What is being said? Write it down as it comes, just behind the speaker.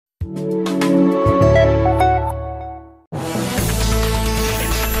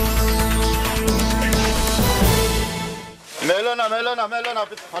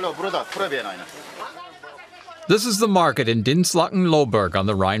This is the market in Dinslaken-Lohberg on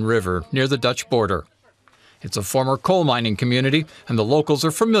the Rhine River, near the Dutch border. It's a former coal mining community, and the locals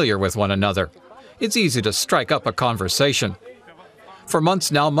are familiar with one another. It's easy to strike up a conversation. For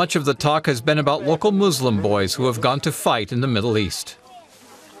months now, much of the talk has been about local Muslim boys who have gone to fight in the Middle East.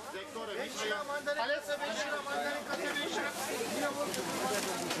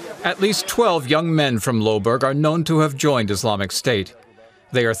 At least 12 young men from Lohberg are known to have joined Islamic State.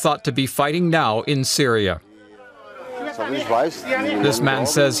 They are thought to be fighting now in Syria. This man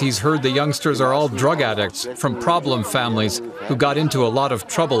says he's heard the youngsters are all drug addicts from problem families who got into a lot of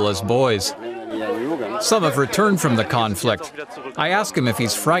trouble as boys. Some have returned from the conflict. I ask him if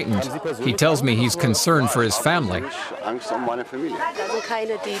he's frightened. He tells me he's concerned for his family.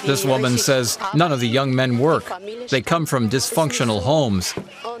 This woman says none of the young men work. They come from dysfunctional homes.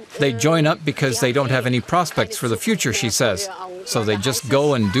 They join up because they don't have any prospects for the future, she says. So they just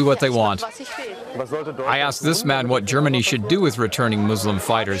go and do what they want. I asked this man what Germany should do with returning Muslim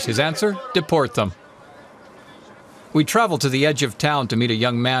fighters. His answer? Deport them. We travel to the edge of town to meet a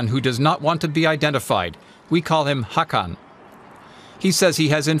young man who does not want to be identified. We call him Hakan. He says he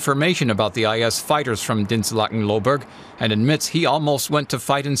has information about the IS fighters from Dinslaken-Lohberg and admits he almost went to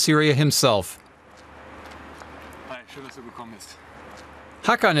fight in Syria himself.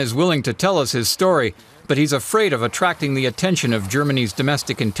 Hakan is willing to tell us his story, but he's afraid of attracting the attention of Germany's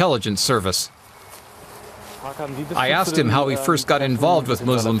domestic intelligence service. I asked him how he first got involved with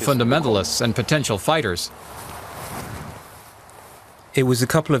Muslim fundamentalists and potential fighters. It was a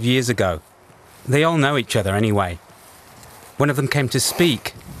couple of years ago. They all know each other anyway. One of them came to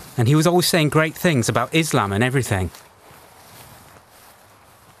speak, and he was always saying great things about Islam and everything.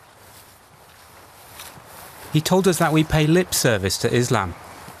 He told us that we pay lip service to Islam,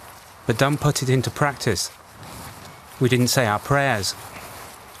 but don't put it into practice. We didn't say our prayers.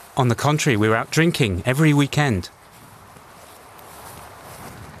 On the contrary, we were out drinking every weekend.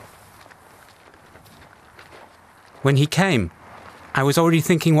 When he came, I was already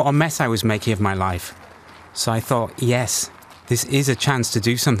thinking what a mess I was making of my life. So I thought, yes, this is a chance to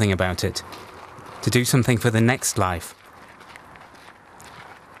do something about it. To do something for the next life.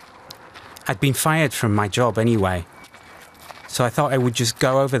 I'd been fired from my job anyway. So I thought I would just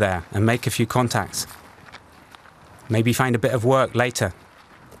go over there and make a few contacts. Maybe find a bit of work later.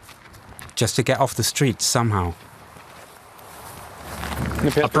 Just to get off the streets somehow.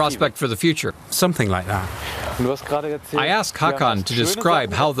 A prospect for the future. Something like that. I asked Hakan to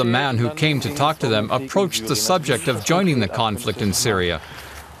describe how the man who came to talk to them approached the subject of joining the conflict in Syria.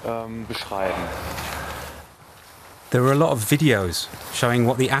 There were a lot of videos showing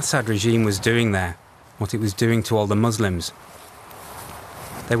what the Assad regime was doing there, what it was doing to all the Muslims.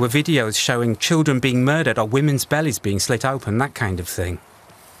 There were videos showing children being murdered or women's bellies being slit open, that kind of thing.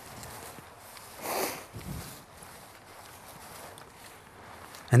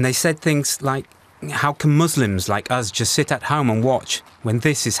 And they said things like, how can Muslims like us just sit at home and watch when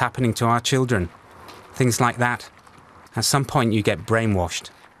this is happening to our children? Things like that. At some point you get brainwashed.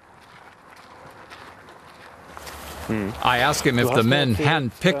 I asked him if the men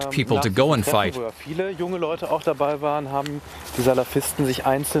hand-picked people to go and fight.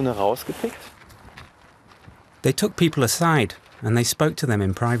 They took people aside and they spoke to them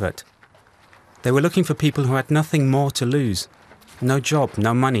in private. They were looking for people who had nothing more to lose. No job,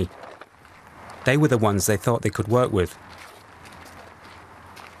 no money. They were the ones they thought they could work with.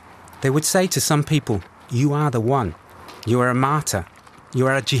 They would say to some people, you are the one. You are a martyr. You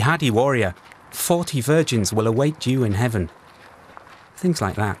are a jihadi warrior. 40 virgins will await you in heaven. Things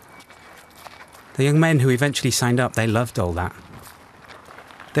like that. The young men who eventually signed up, they loved all that.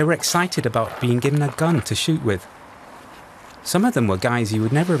 They were excited about being given a gun to shoot with. Some of them were guys you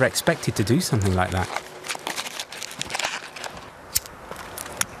would never have expected to do something like that.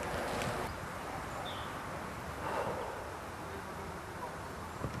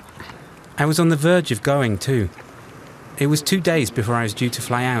 I was on the verge of going too. It was 2 days before I was due to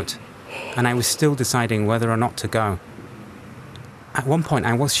fly out, and I was still deciding whether or not to go. At one point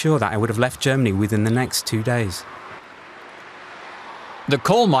I was sure that I would have left Germany within the next 2 days. The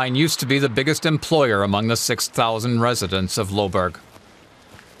coal mine used to be the biggest employer among the 6,000 residents of Lohberg.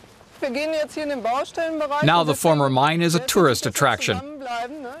 Now the former mine is a tourist attraction.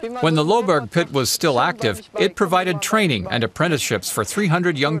 When the Lohberg pit was still active, it provided training and apprenticeships for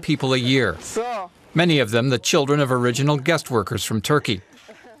 300 young people a year. Many of them the children of original guest workers from Turkey.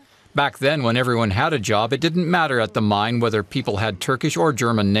 Back then, when everyone had a job, it didn't matter at the mine whether people had Turkish or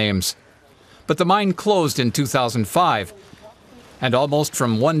German names. But the mine closed in 2005, and almost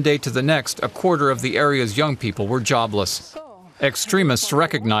from one day to the next, a quarter of the area's young people were jobless. Extremists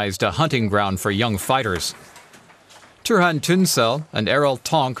recognized a hunting ground for young fighters. Turhan Tunsel and Errol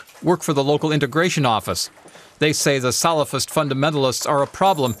Tonk work for the local integration office. They say the Salafist fundamentalists are a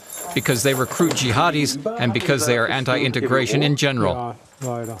problem because they recruit jihadis and because they are anti-integration in general.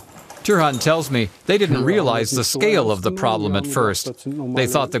 Turhan tells me they didn't realize the scale of the problem at first. They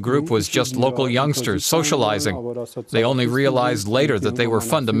thought the group was just local youngsters socializing. They only realized later that they were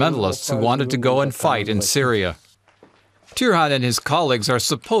fundamentalists who wanted to go and fight in Syria. Turhan and his colleagues are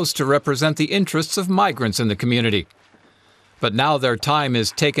supposed to represent the interests of migrants in the community. But now their time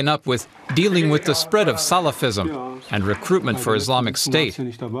is taken up with dealing with the spread of Salafism and recruitment for Islamic State.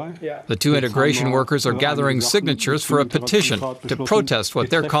 The two integration workers are gathering signatures for a petition to protest what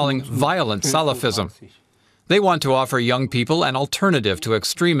they're calling violent Salafism. They want to offer young people an alternative to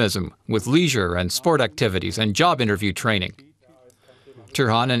extremism with leisure and sport activities and job interview training.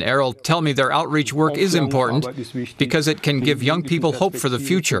 Turhan and Errol tell me their outreach work is important because it can give young people hope for the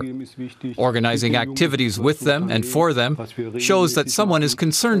future. Organizing activities with them and for them shows that someone is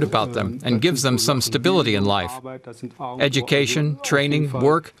concerned about them and gives them some stability in life. Education, training,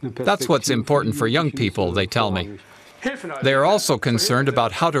 work, that's what's important for young people, they tell me. They are also concerned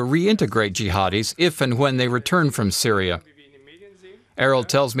about how to reintegrate jihadis if and when they return from Syria. Errol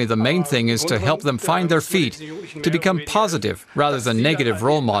tells me the main thing is to help them find their feet, to become positive rather than negative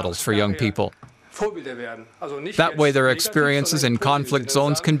role models for young people. That way their experiences in conflict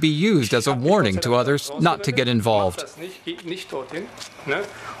zones can be used as a warning to others not to get involved.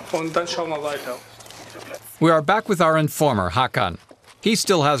 We are back with our informer, Hakan. He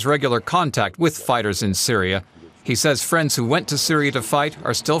still has regular contact with fighters in Syria. He says friends who went to Syria to fight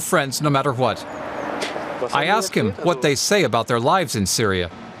are still friends no matter what. I ask him what they say about their lives in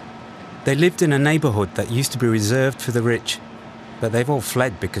Syria. They lived in a neighborhood that used to be reserved for the rich, but they've all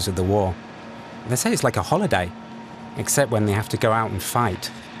fled because of the war. They say it's like a holiday, except when they have to go out and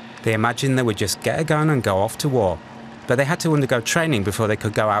fight. They imagine they would just get a gun and go off to war, but they had to undergo training before they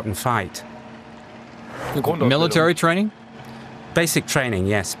could go out and fight. Military training? Basic training,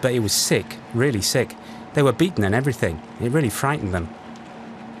 yes, but it was sick, really sick. They were beaten and everything. It really frightened them.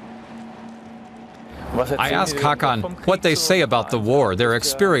 I ask Hakan what they say about the war, their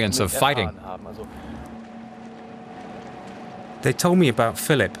experience of fighting. They told me about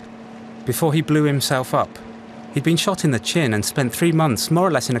Philip. Before he blew himself up, he'd been shot in the chin and spent 3 months more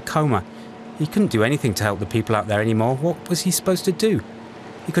or less in a coma. He couldn't do anything to help the people out there anymore. What was he supposed to do?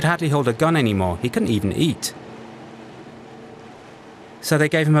 He could hardly hold a gun anymore. He couldn't even eat. So they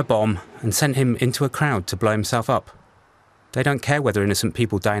gave him a bomb and sent him into a crowd to blow himself up. They don't care whether innocent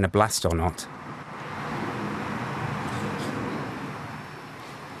people die in a blast or not.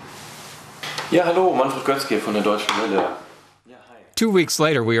 Ja, hallo, Manfred Götzke von der Deutschen Welle. 2 weeks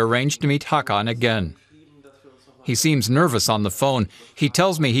later, we arranged to meet Hakan again. He seems nervous on the phone. He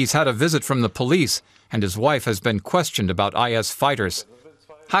tells me he's had a visit from the police and his wife has been questioned about IS fighters.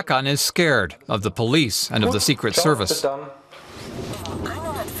 Hakan is scared of the police and of the Secret Service.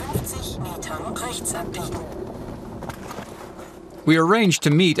 We arranged to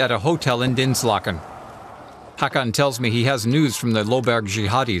meet at a hotel in Dinslaken. Hakan tells me he has news from the Lohberg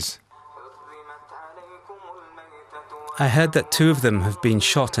jihadis. I heard that 2 of them have been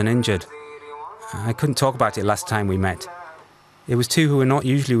shot and injured. I couldn't talk about it last time we met. It was 2 who are not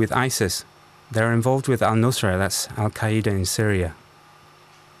usually with ISIS. They're involved with al-Nusra, that's Al-Qaeda in Syria.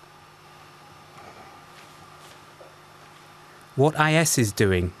 What IS is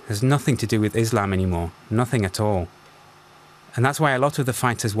doing has nothing to do with Islam anymore, nothing at all. And that's why a lot of the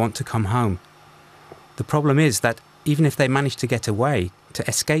fighters want to come home. The problem is that even if they manage to get away, to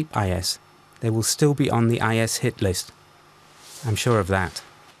escape IS, they will still be on the IS hit list. I'm sure of that.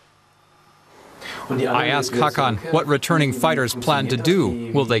 I ask Hakan what returning fighters plan to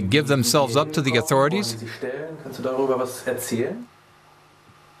do. Will they give themselves up to the authorities?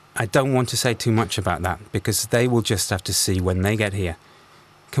 I don't want to say too much about that, because they will just have to see when they get here.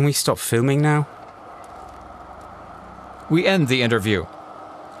 Can we stop filming now? We end the interview.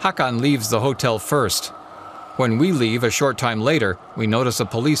 Hakan leaves the hotel first. When we leave a short time later, we notice a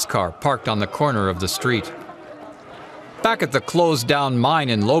police car parked on the corner of the street. Back at the closed-down mine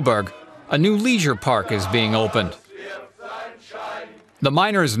in Lohberg, a new leisure park is being opened. The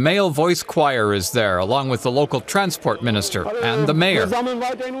miners' male voice choir is there, along with the local transport minister and the mayor.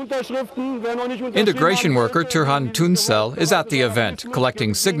 Integration worker Turhan Tunsel is at the event,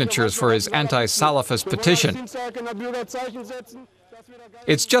 collecting signatures for his anti-Salafist petition.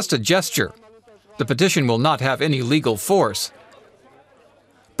 It's just a gesture. The petition will not have any legal force.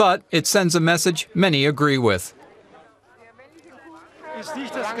 But it sends a message many agree with.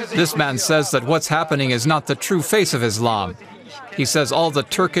 This man says that what's happening is not the true face of Islam. He says all the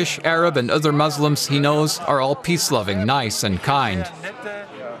Turkish, Arab, and other Muslims he knows are all peace-loving, nice, and kind.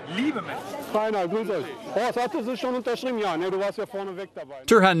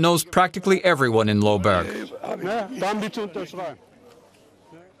 Turhan knows practically everyone in Lohberg.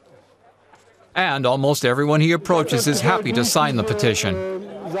 And almost everyone he approaches is happy to sign the petition.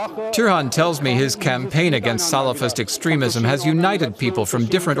 Turhan tells me his campaign against Salafist extremism has united people from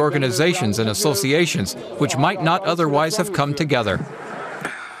different organizations and associations which might not otherwise have come together.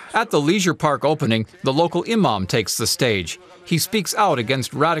 At the leisure park opening, the local imam takes the stage. He speaks out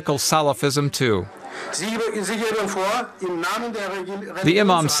against radical Salafism too. The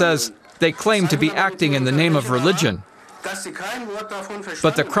imam says they claim to be acting in the name of religion,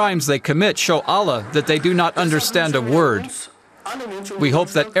 but the crimes they commit show Allah that they do not understand a word. We hope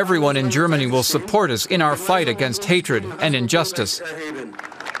that everyone in Germany will support us in our fight against hatred and injustice.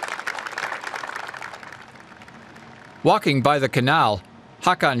 Walking by the canal,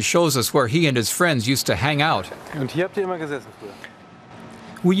 Hakan shows us where he and his friends used to hang out.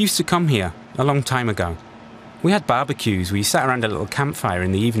 We used to come here a long time ago. We had barbecues, we sat around a little campfire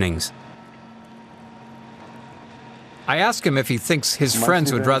in the evenings. I ask him if he thinks his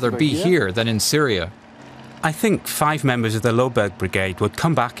friends would rather be here than in Syria. I think 5 members of the Lohberg Brigade would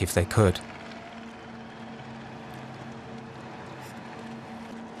come back if they could.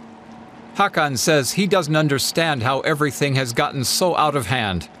 Hakan says he doesn't understand how everything has gotten so out of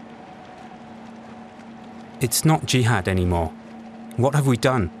hand. It's not jihad anymore. What have we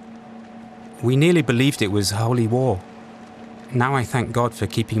done? We nearly believed it was holy war. Now I thank God for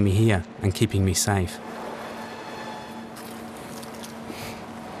keeping me here and keeping me safe.